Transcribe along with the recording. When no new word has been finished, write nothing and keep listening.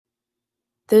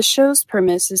This show's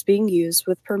premise is being used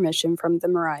with permission from the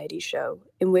Variety Show,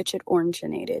 in which it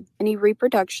originated. Any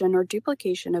reproduction or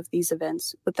duplication of these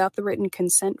events without the written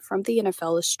consent from the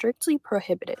NFL is strictly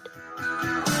prohibited.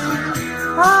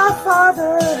 Our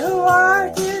Father, who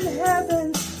art in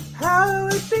heaven,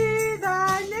 hallowed be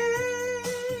thy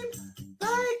name.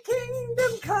 Thy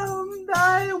kingdom come,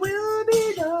 thy will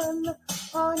be done,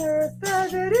 on earth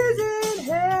as it is in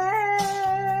heaven.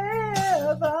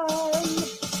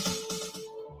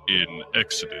 In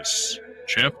Exodus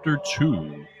chapter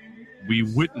 2, we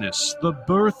witness the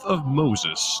birth of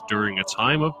Moses during a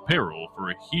time of peril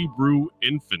for Hebrew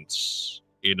infants.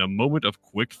 In a moment of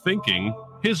quick thinking,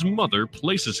 his mother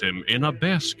places him in a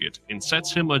basket and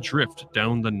sets him adrift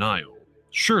down the Nile.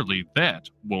 Surely that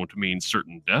won't mean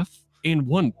certain death. In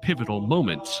one pivotal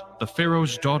moment, the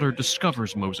Pharaoh's daughter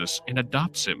discovers Moses and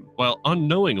adopts him, while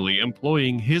unknowingly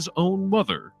employing his own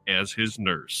mother as his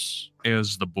nurse.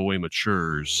 As the boy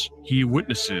matures, he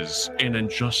witnesses an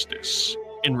injustice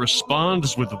and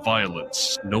responds with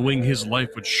violence. Knowing his life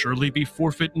would surely be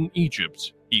forfeit in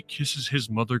Egypt, he kisses his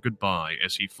mother goodbye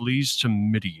as he flees to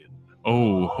Midian.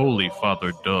 Oh, Holy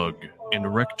Father Doug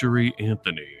and Rectory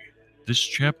Anthony. This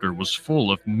chapter was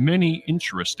full of many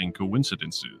interesting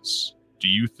coincidences. Do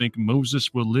you think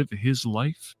Moses will live his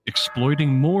life exploiting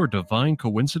more divine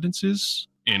coincidences?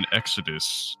 In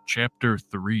Exodus chapter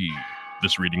 3.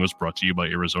 This reading was brought to you by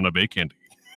Arizona Bay Candy.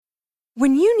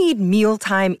 When you need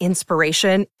mealtime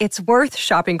inspiration, it's worth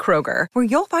shopping Kroger, where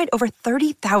you'll find over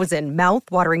 30,000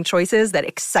 mouth-watering choices that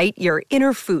excite your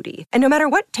inner foodie. And no matter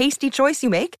what tasty choice you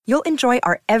make, you'll enjoy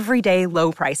our everyday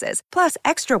low prices, plus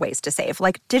extra ways to save,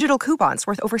 like digital coupons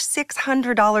worth over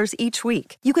 $600 each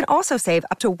week. You can also save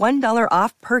up to $1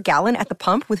 off per gallon at the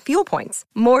pump with fuel points.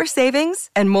 More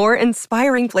savings and more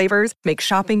inspiring flavors make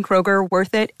shopping Kroger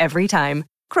worth it every time.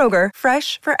 Kroger,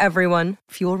 fresh for everyone.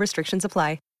 Fuel restrictions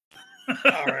apply.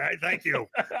 All right, thank you.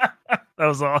 That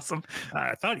was awesome.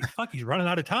 I thought, he's running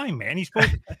out of time, man. He's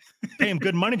supposed to pay him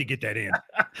good money to get that in.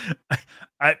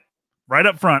 Right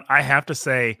up front, I have to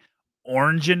say,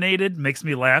 oranginated makes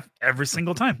me laugh every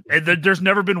single time. There's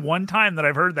never been one time that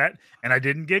I've heard that and I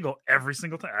didn't giggle every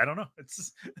single time. I don't know.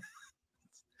 It's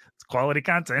quality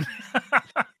content.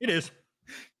 It is.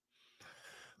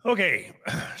 Okay,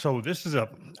 so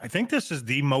I think this is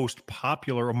the most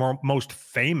popular or most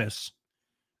famous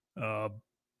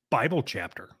Bible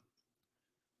chapter.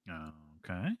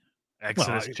 Okay.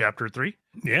 Exodus chapter 3.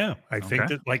 Yeah, I think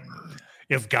that, like,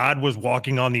 if God was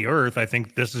walking on the earth, I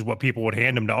think this is what people would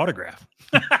hand him to autograph.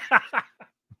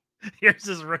 Here's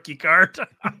his rookie card.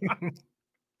 All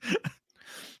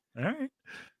right.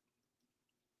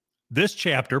 This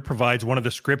chapter provides one of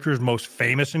the scripture's most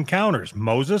famous encounters,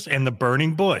 Moses and the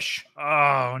burning bush.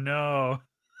 Oh, no.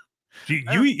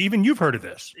 You've heard of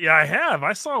this. Yeah, I have.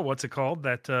 I saw, what's it called?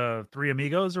 That Three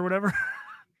Amigos or whatever.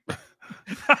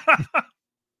 I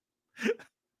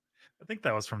think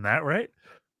that was from that, right?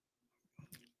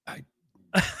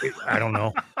 I don't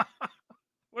know.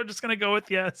 We're just going to go with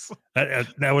yes.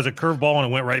 That was a curveball and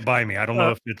it went right by me. I don't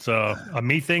know if it's a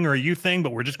me thing or a you thing,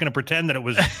 but we're just going to pretend that it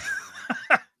was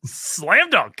slam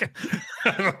dunk.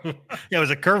 Yeah, it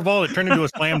was a curveball that turned into a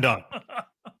slam dunk.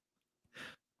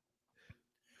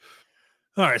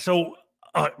 All right, so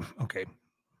okay,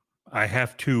 I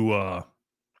have to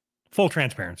full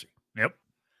transparency. Yep,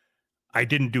 I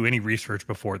didn't do any research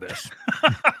before this.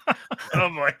 Oh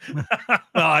boy.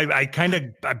 Well, I kind of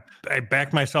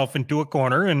backed myself into a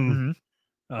corner, and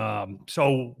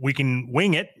so we can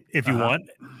wing it if you want.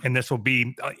 And this will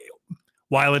be,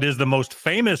 while it is the most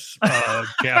famous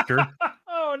chapter.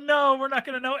 Oh no, we're not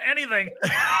going to know anything.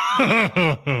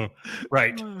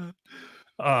 Right.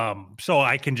 So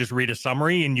I can just read a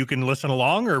summary and you can listen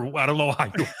along, or I don't know how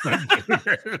you want to do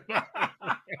it.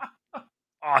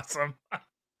 Awesome.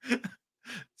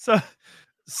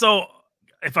 So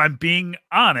if I'm being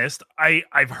honest,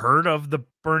 I've heard of the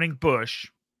burning bush,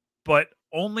 but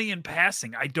only in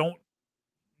passing. I don't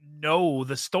know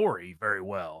the story very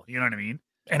well. You know what I mean?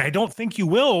 And I don't think you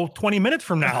will 20 minutes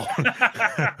from now.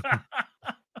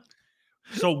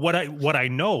 So what I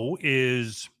know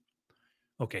is,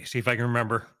 okay, see if I can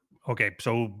remember. Okay,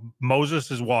 so Moses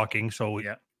is walking, so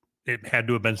yeah, it had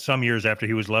to have been some years after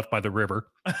he was left by the river.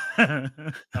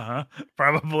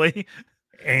 Probably.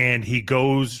 And he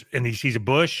goes and he sees a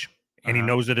bush and he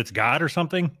knows that it's God or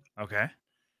something. Okay.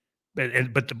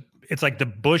 But it's like the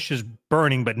bush is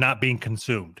burning but not being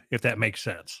consumed, if that makes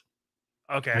sense.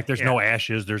 Okay. Like there's no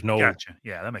ashes, there's no... Gotcha.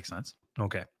 Yeah, that makes sense.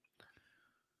 Okay.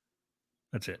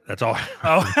 That's it. That's all.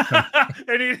 Oh,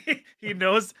 and he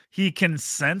knows, he can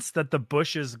sense that the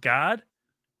bush is God?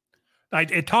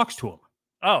 It talks to him.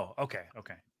 Oh, okay.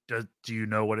 Okay. Do you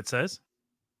know what it says?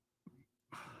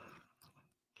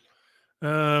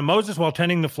 Moses, while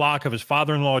tending the flock of his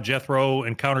father-in-law Jethro,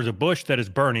 encounters a bush that is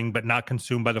burning but not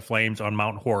consumed by the flames on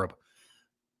Mount Horeb.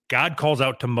 God calls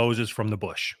out to Moses from the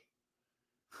bush.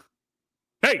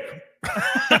 Hey!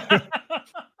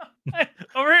 Hey,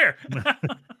 over here.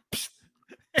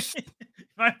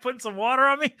 Mind putting some water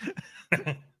on me?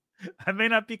 I may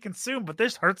not be consumed, but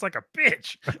this hurts like a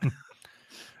bitch.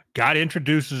 God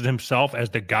introduces himself as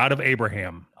the God of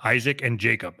Abraham, Isaac, and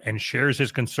Jacob, and shares his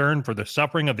concern for the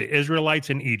suffering of the Israelites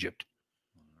in Egypt.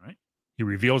 All right. He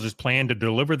reveals his plan to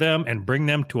deliver them and bring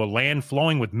them to a land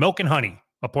flowing with milk and honey,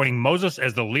 appointing Moses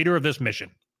as the leader of this mission.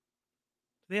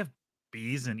 Do they have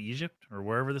bees in Egypt or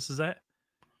wherever this is at?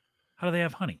 How do they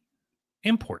have honey?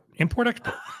 Import, export.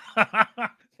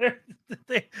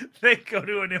 They go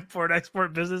to an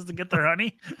import-export business to get their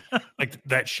honey. Like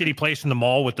that shitty place in the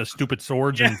mall with the stupid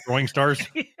swords and throwing stars.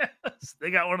 Yes,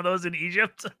 they got one of those in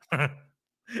Egypt. And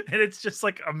it's just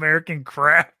like American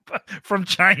crap from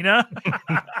China.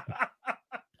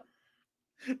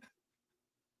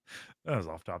 That was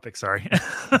off topic. Sorry.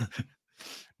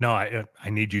 No, I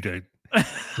need you to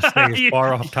stay as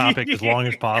far off topic as long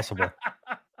as possible.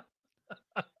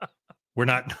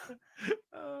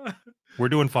 We're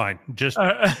doing fine. Just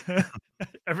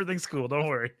everything's cool. Don't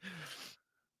worry.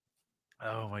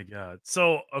 Oh my God.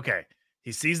 So, okay.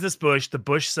 He sees this bush. The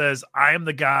bush says, I am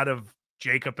the God of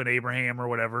Jacob and Abraham or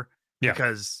whatever. Yeah.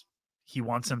 Because he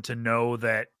wants him to know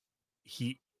that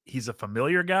he's a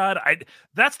familiar God.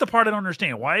 That's the part I don't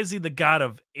understand. Why is he the God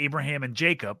of Abraham and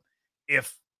Jacob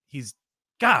if he's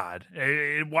God?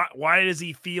 Why is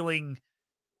he feeling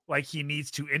like he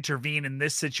needs to intervene in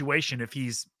this situation if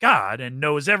he's God and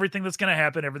knows everything that's going to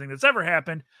happen, everything that's ever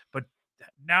happened? But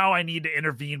now I need to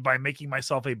intervene by making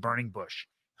myself a burning bush.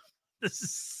 This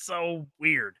is so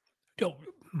weird.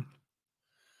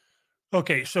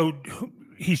 Okay, so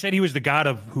he said he was the God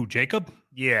of who? Jacob?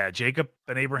 Yeah, Jacob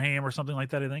and Abraham or something like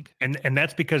that, I think. And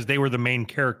that's because they were the main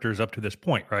characters up to this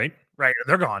point, right? Right,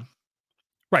 they're gone.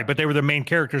 Right, but they were the main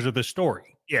characters of the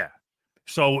story. Yeah.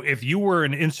 So if you were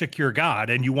an insecure God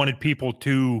and you wanted people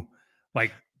to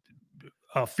like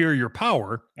fear your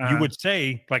power, you would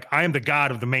say like, I am the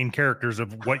God of the main characters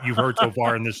of what you've heard so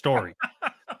far in this story.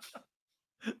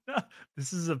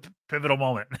 This is a pivotal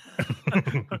moment.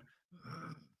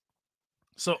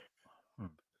 So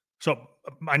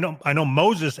I know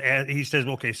Moses, he says,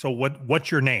 okay, so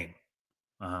what's your name?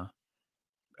 Oh,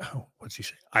 what's he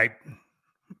say?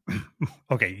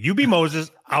 Okay, you be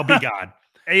Moses, I'll be God.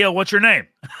 Hey, yo, what's your name?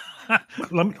 I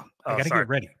gotta get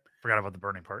ready. Forgot about the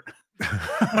burning part.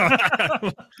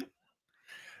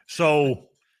 So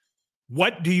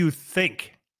what do you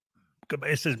think?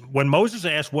 It says when Moses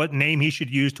asked what name he should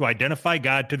use to identify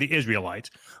God to the Israelites.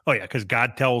 Oh yeah, because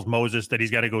God tells Moses that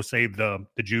he's got to go save the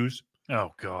Jews. Oh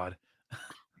God.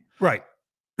 Right.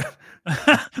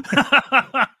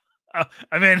 I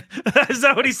mean, is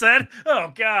that what he said?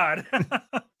 Oh God.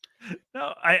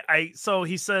 No, so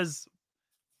he says,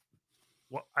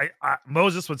 well,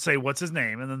 Moses would say, what's his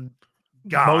name? And then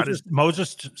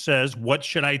Moses says, what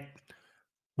should I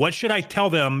tell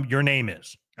them your name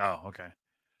is? Oh, okay.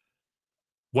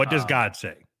 What does God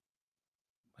say?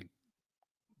 Like,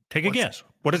 take a guess.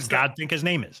 What does God think his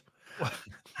name is?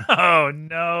 Oh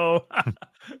no.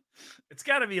 It's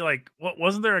got to be like,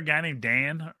 wasn't there a guy named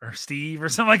Dan or Steve or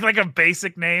something like a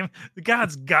basic name? The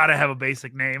God's got to have a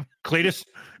basic name. Cletus.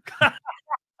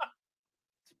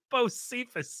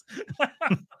 Bocephus.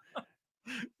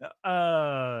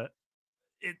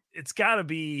 It's got to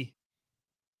be.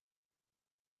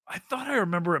 I thought I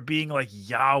remember it being like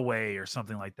Yahweh or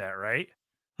something like that, right?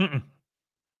 Mm-mm.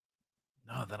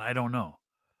 No, then I don't know.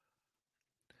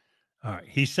 All right.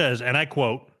 He says, and I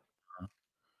quote,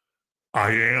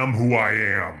 I am who I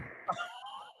am.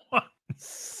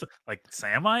 Like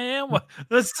Sam, I am?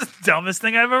 That's the dumbest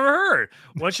thing I've ever heard.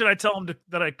 What should I tell him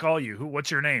that I call you?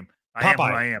 What's your name? Popeye.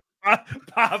 I am who I am.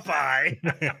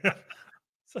 Popeye.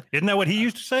 Isn't that what he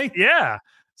used to say? Yeah.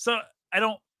 So I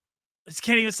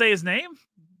can't even say his name.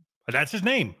 But that's his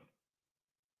name.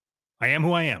 I am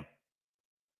who I am.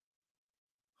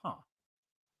 Huh.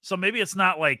 So maybe it's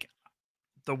not like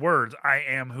the words, I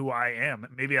am who I am.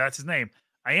 Maybe that's his name.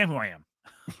 I am who I am.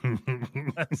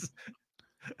 That's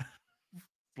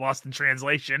lost in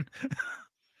translation.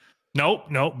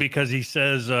 No, because he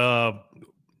says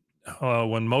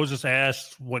when Moses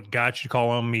asks what God should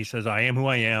call him, he says, I am who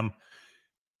I am,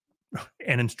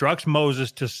 and instructs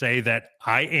Moses to say that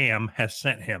I am has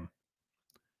sent him.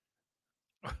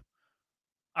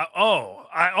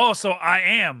 So I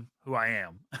am who I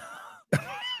am.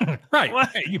 Right.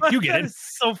 What? You get it. That is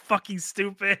so fucking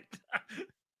stupid.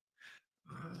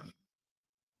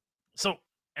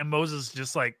 And Moses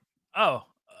just like, oh,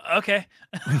 okay.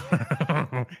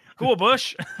 Cool,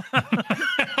 Bush.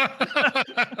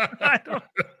 I don't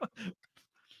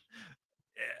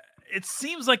It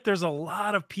seems like there's a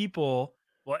lot of people.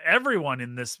 Well, everyone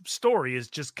in this story is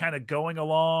just kind of going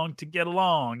along to get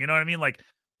along. You know what I mean? Like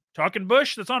talking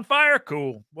bush that's on fire.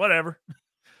 Cool. Whatever.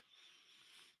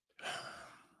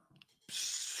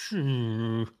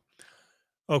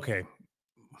 Okay.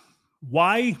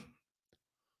 Why?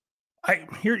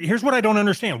 Here's what I don't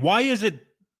understand. Why is it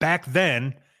back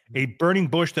then a burning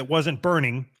bush that wasn't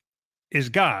burning is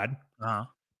God,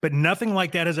 but nothing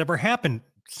like that has ever happened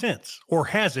since, or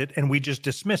has it? And we just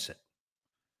dismiss it.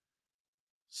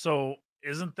 So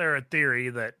isn't there a theory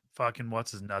that fucking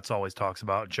what's his nuts always talks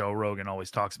about? Joe Rogan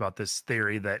always talks about this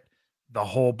theory that the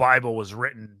whole Bible was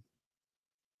written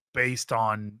based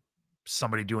on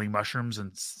somebody doing mushrooms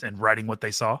and writing what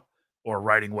they saw or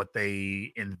writing what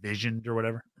they envisioned or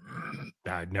whatever.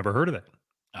 I'd never heard of that.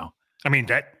 Oh, I mean,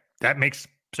 that makes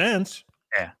sense.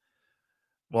 Yeah.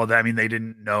 Well, I mean, they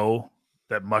didn't know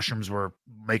that mushrooms were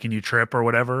making you trip or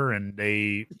whatever, and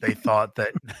they thought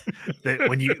that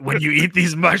when you eat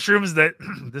these mushrooms that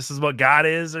this is what God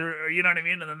is, or you know what I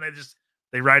mean, and then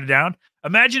they write it down.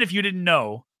 Imagine if you didn't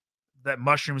know that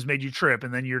mushrooms made you trip,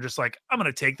 and then you're just like, I'm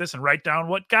gonna take this and write down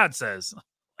what God says.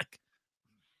 Like,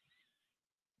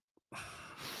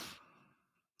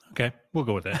 okay, we'll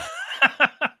go with that.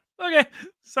 Okay,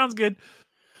 sounds good.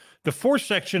 The fourth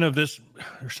section of this,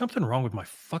 there's something wrong with my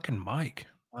fucking mic.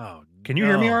 Oh, can you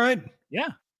hear me all right? Yeah,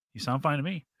 you sound fine to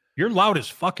me. You're loud as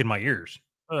fuck in my ears.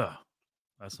 Ugh,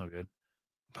 that's no good.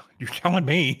 You're telling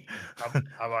me. How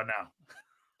about now?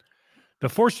 The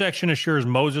fourth section assures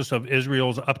Moses of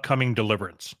Israel's upcoming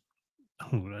deliverance.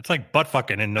 Ooh, that's like butt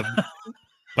fucking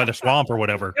by the swamp or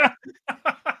whatever.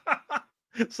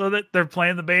 So that they're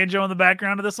playing the banjo in the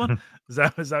background of this one? Is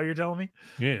that what you're telling me?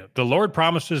 Yeah. The Lord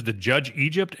promises to judge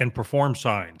Egypt and perform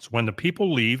signs. When the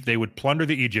people leave, they would plunder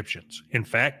the Egyptians. In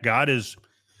fact, God is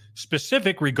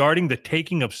specific regarding the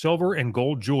taking of silver and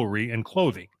gold jewelry and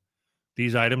clothing.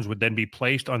 These items would then be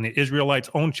placed on the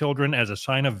Israelites' own children as a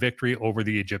sign of victory over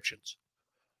the Egyptians.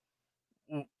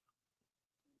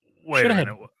 Wait a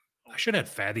minute. I should have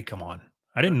had Faddy come on.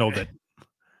 I didn't know that.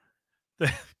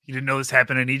 You didn't know this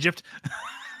happened in Egypt?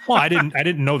 Well, I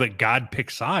didn't know that God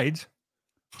picked sides.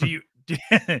 Do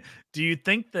you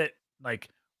think that like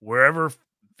wherever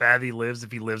Faddy lives,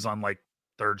 if he lives on like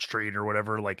 3rd Street or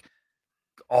whatever, like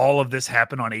all of this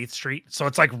happened on 8th Street? So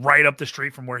it's like right up the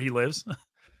street from where he lives.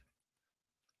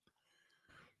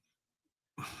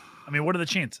 I mean, what are the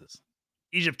chances?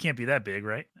 Egypt can't be that big,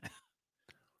 right?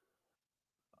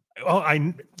 Oh,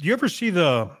 do you ever see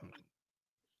the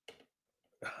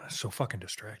so fucking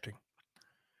distracting.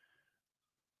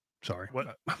 Sorry.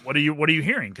 What are you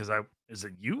hearing? Because is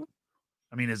it you?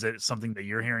 I mean, is it something that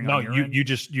you're hearing? No, on your end? you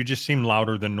just seem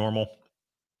louder than normal.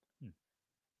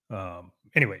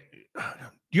 Anyway, do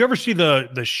you ever see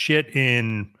the shit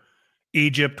in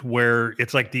Egypt where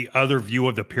it's like the other view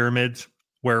of the pyramids,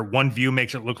 where one view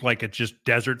makes it look like it's just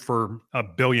desert for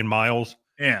 1 billion miles?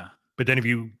 Yeah. But then if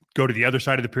you go to the other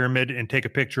side of the pyramid and take a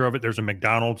picture of it, there's a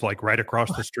McDonald's like right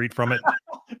across the street from it.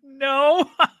 No,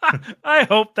 I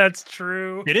hope that's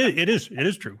true. It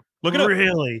is true. Look at it.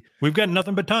 Really? We've got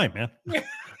nothing but time, man.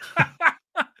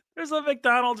 There's a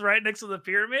McDonald's right next to the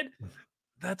pyramid.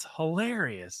 That's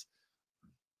hilarious.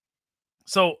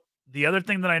 So the other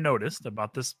thing that I noticed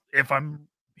about this, if I'm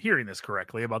hearing this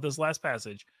correctly, about this last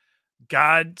passage,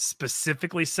 God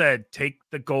specifically said, take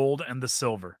the gold and the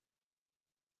silver.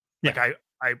 Yeah. Like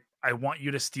I want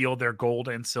you to steal their gold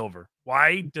and silver.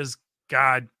 Why does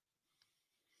God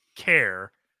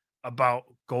care about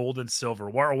gold and silver?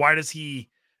 Why does he,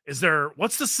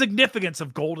 what's the significance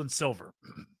of gold and silver?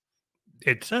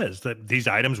 It says that these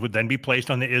items would then be placed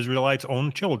on the Israelites'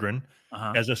 own children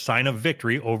as a sign of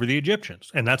victory over the Egyptians.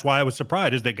 And that's why I was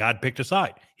surprised is that God picked a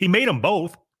side. He made them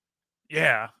both.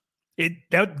 Yeah.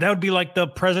 That would be like the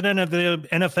president of the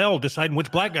NFL deciding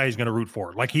which black guy he's going to root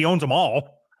for. Like he owns them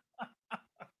all.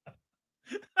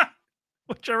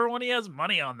 Whichever one he has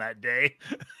money on that day.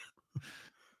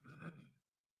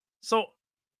 So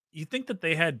you think that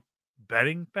they had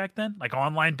betting back then? Like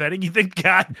online betting? You think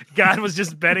God was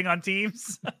just betting on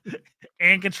teams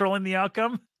and controlling the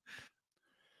outcome?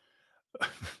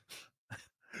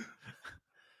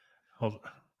 Hold on.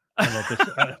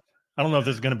 I don't know if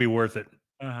this is going to be worth it.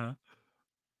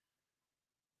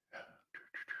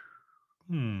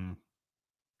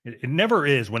 It never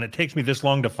is when it takes me this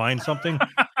long to find something.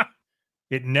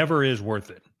 It never is worth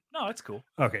it. No, it's cool.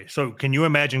 Okay, so can you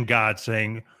imagine God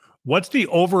saying, what's the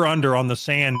over-under on the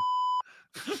sand?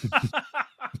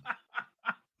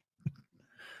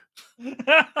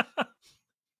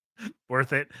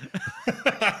 Worth it.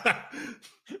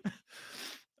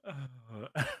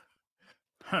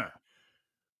 Huh.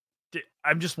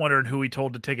 I'm just wondering who he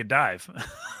told to take a dive.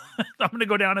 I'm going to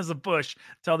go down as a bush,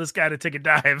 tell this guy to take a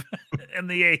dive in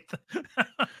the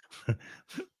 8th.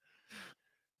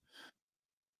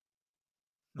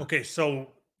 Okay,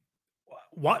 so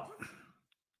what?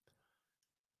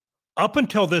 Up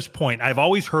until this point, I've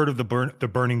always heard of the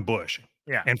burning bush.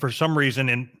 Yeah. And for some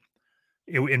reason,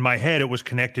 in my head, it was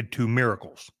connected to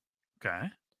miracles. Okay.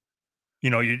 You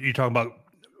know, you talk about,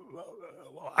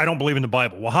 I don't believe in the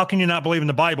Bible. Well, how can you not believe in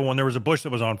the Bible when there was a bush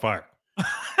that was on fire?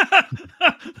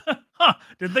 Huh,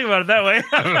 didn't think about it that way.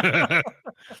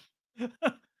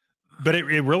 But it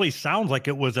really sounds like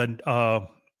it was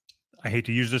I hate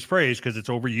to use this phrase because it's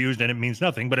overused and it means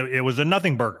nothing, but it was a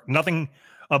nothing burger. Nothing,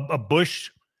 a bush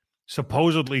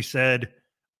supposedly said,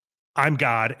 I'm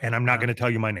God and I'm not going to tell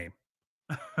you my name.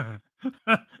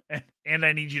 And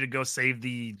I need you to go save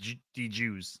the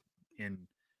Jews in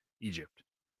Egypt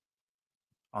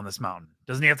on this mountain.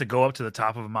 Doesn't he have to go up to the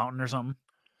top of a mountain or something?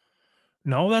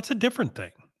 No, that's a different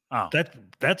thing. Oh,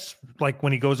 that's like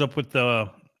when he goes up with the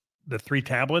 3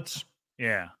 tablets.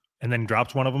 Yeah. And then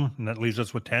drops one of them, and that leaves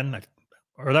us with 10.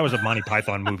 Or that was a Monty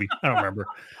Python movie. I don't remember.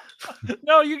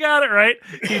 No, you got it right.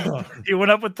 He went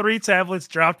up with 3 tablets,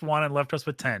 dropped 1, and left us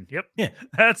with 10. Yep. Yeah.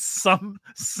 That's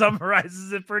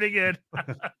summarizes it pretty good.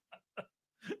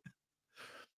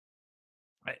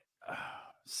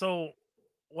 So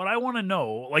what I want to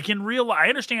know, like in real life, I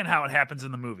understand how it happens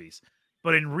in the movies,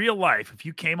 but in real life, if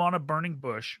you came on a burning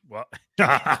bush, well,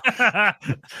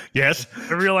 yes,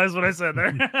 I realized what I said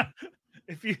there.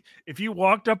 If you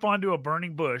walked up onto a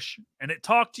burning bush and it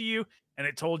talked to you and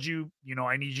it told you, you know,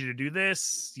 I need you to do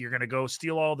this, you're going to go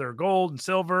steal all their gold and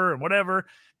silver and whatever.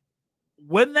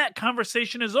 When that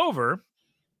conversation is over,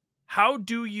 how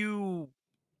do you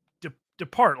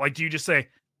depart? Like, do you just say,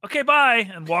 okay, bye,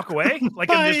 and walk away? Like,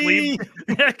 and just leave?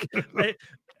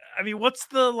 I mean, what's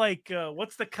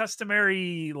the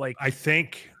customary, like? I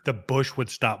think the bush would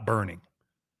stop burning.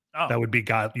 Oh. That would be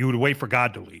God. You would wait for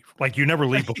God to leave. Like, you never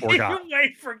leave before God. You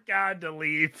wait for God to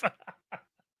leave.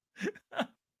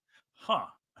 Huh.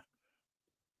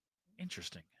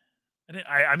 Interesting.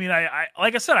 I mean,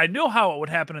 like I said, I know how it would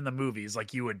happen in the movies.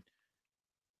 Like, the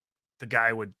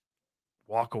guy would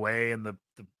walk away and the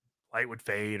light would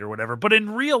fade or whatever. But in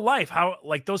real life, how,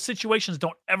 like, those situations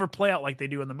don't ever play out like they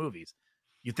do in the movies.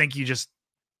 You think you just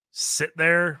sit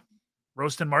there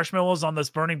roasting marshmallows on this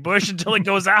burning bush until it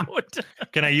goes out?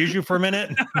 Can I use you for a minute?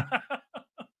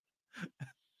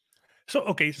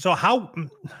 So how?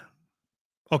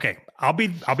 Okay, I'll be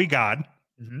God.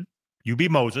 Mm-hmm. You be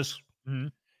Moses.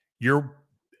 Mm-hmm.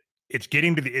 It's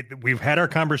getting to we've had our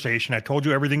conversation. I told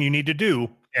you everything you need to do.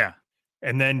 Yeah.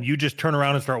 And then you just turn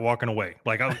around and start walking away.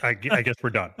 Like, I guess we're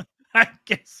done. I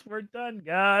guess we're done,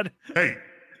 God. Hey,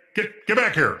 get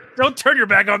back here. Don't turn your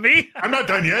back on me. I'm not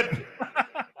done yet.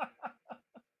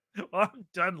 Well, I'm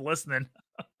done listening.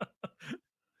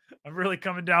 I'm really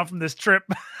coming down from this trip.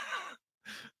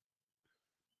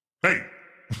 Hey.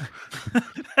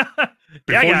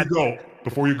 Yeah,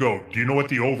 Before you go, do you know what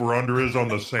the over-under is on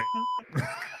the same?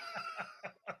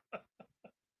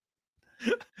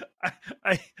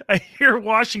 I hear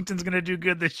Washington's going to do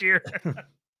good this year.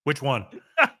 Which one?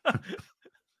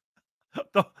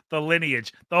 The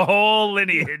lineage, the whole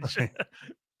lineage.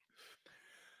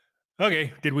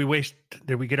 Okay. Did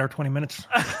we get our 20 minutes?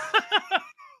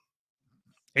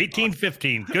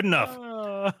 18:15. Good enough.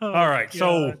 Oh, all right. God.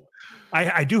 So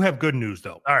I do have good news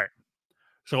though. All right.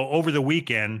 So over the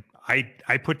weekend,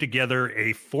 I put together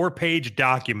a 4-page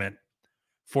document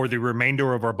for the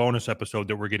remainder of our bonus episode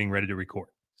that we're getting ready to record.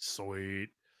 Sweet.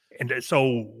 And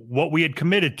so what we had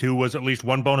committed to was at least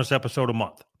 1 bonus episode a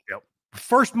month. Yep.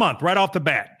 First month, right off the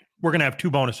bat, we're going to have 2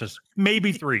 bonuses,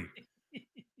 maybe 3.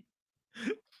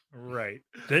 Right.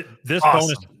 This awesome.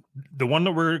 bonus, the one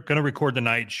that we're going to record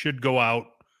tonight, should go up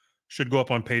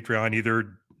on Patreon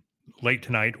either late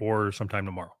tonight or sometime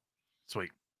tomorrow.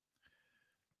 Sweet.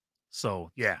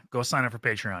 So yeah, go sign up for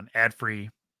Patreon. Ad-free,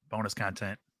 bonus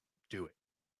content. Do it.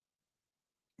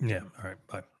 Yeah. All right.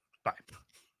 Bye. Bye.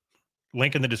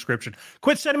 Link in the description.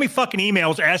 Quit sending me fucking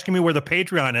emails asking me where the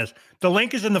Patreon is. The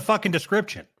link is in the fucking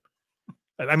description.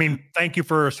 I mean, thank you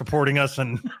for supporting us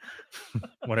and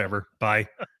whatever. Bye.